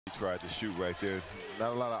He tried to shoot right there.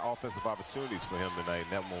 Not a lot of offensive opportunities for him tonight,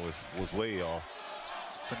 and that one was way off.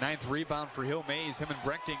 It's a 9th rebound for Hill Mays. Him and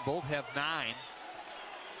Brechting both have 9.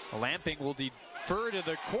 Lamping will defer to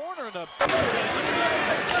the corner.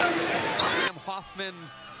 Hoffman,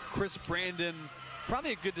 Chris Brandon.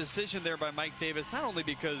 Probably a good decision there by Mike Davis, not only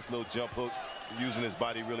because no jump hook, using his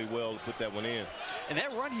body really well to put that one in. And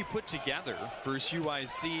that run he put together versus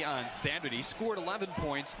UIC on Saturday, he scored 11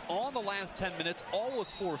 points on the last 10 minutes, all with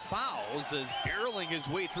 4 fouls, as barreling his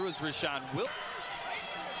way through is Rashad Williams.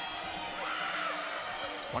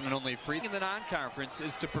 One and only free in the non-conference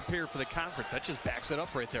is to prepare for the conference. That just backs it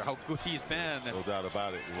up right there, how good he's been. No doubt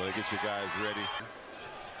about it. You want to get your guys ready.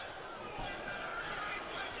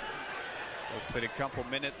 Played a couple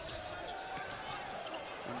minutes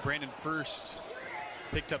when Brandon first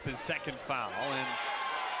picked up his 2nd foul, and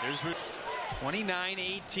there's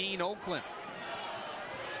 29-18 Oakland.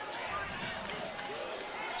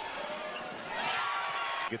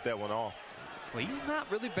 Get that one off. Well, he's not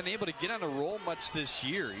really been able to get on a roll much this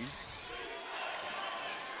year. He's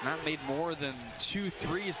not made more than 2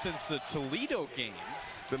 threes since the Toledo game.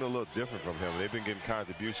 Been a little different from him. They've been getting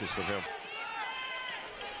contributions from him.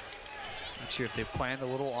 Not sure if they've planned a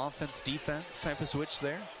little offense-defense type of switch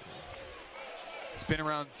there. Spin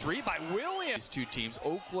around 3 by Williams. These two teams,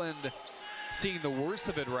 Oakland seeing the worst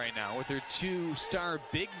of it right now with their 2-star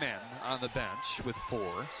big men on the bench with 4.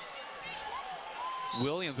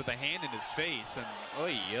 Williams with a hand in his face, and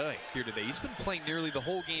here today. He's been playing nearly the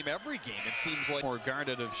whole game, every game. It seems like more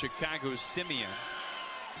guarded of Chicago's Simeon.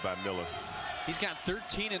 By Miller. He's got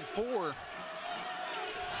 13 and 4.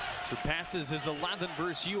 Surpasses his 11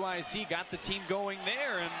 versus UIC, got the team going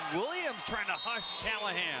there, and Williams trying to hush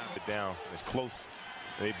Calihan. Down and close.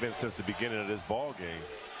 They've been since the beginning of this ball game.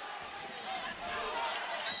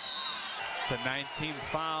 It's a 19th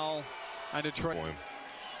foul on Detroit.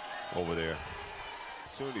 Over there.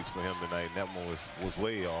 Opportunities for him tonight, and that one was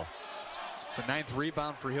way off. It's a 9th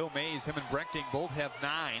rebound for Hill Mays. Him and Brechting both have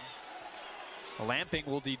 9. Lamping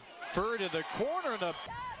will defer to the corner.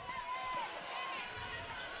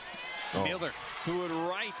 Miller threw it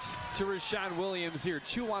right to Rashad Williams here.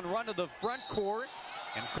 2-on run to the front court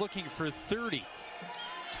and looking for 30.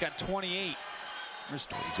 He's got 28.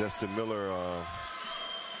 Justin Miller,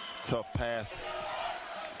 tough pass.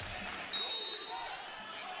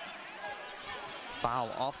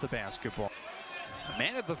 Foul off the basketball. The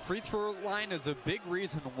man at the free throw line is a big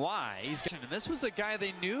reason why. And this was a guy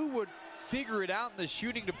they knew would figure it out in the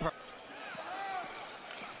shooting department.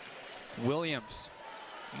 Williams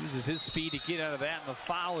uses his speed to get out of that, and the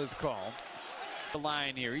foul is called. The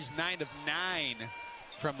line here, he's 9 of 9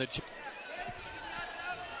 from the.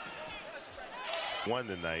 One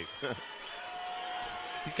tonight.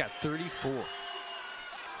 He's got 34.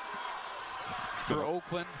 For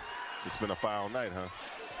Oakland. Just been a foul night, huh?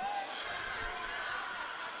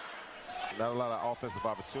 Not a lot of offensive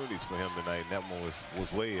opportunities for him tonight, and that one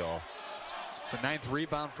was way off. It's a 9th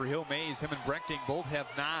rebound for Hill Mays. Him and Brechting both have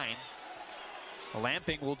 9.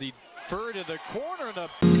 Lamping will defer to the corner.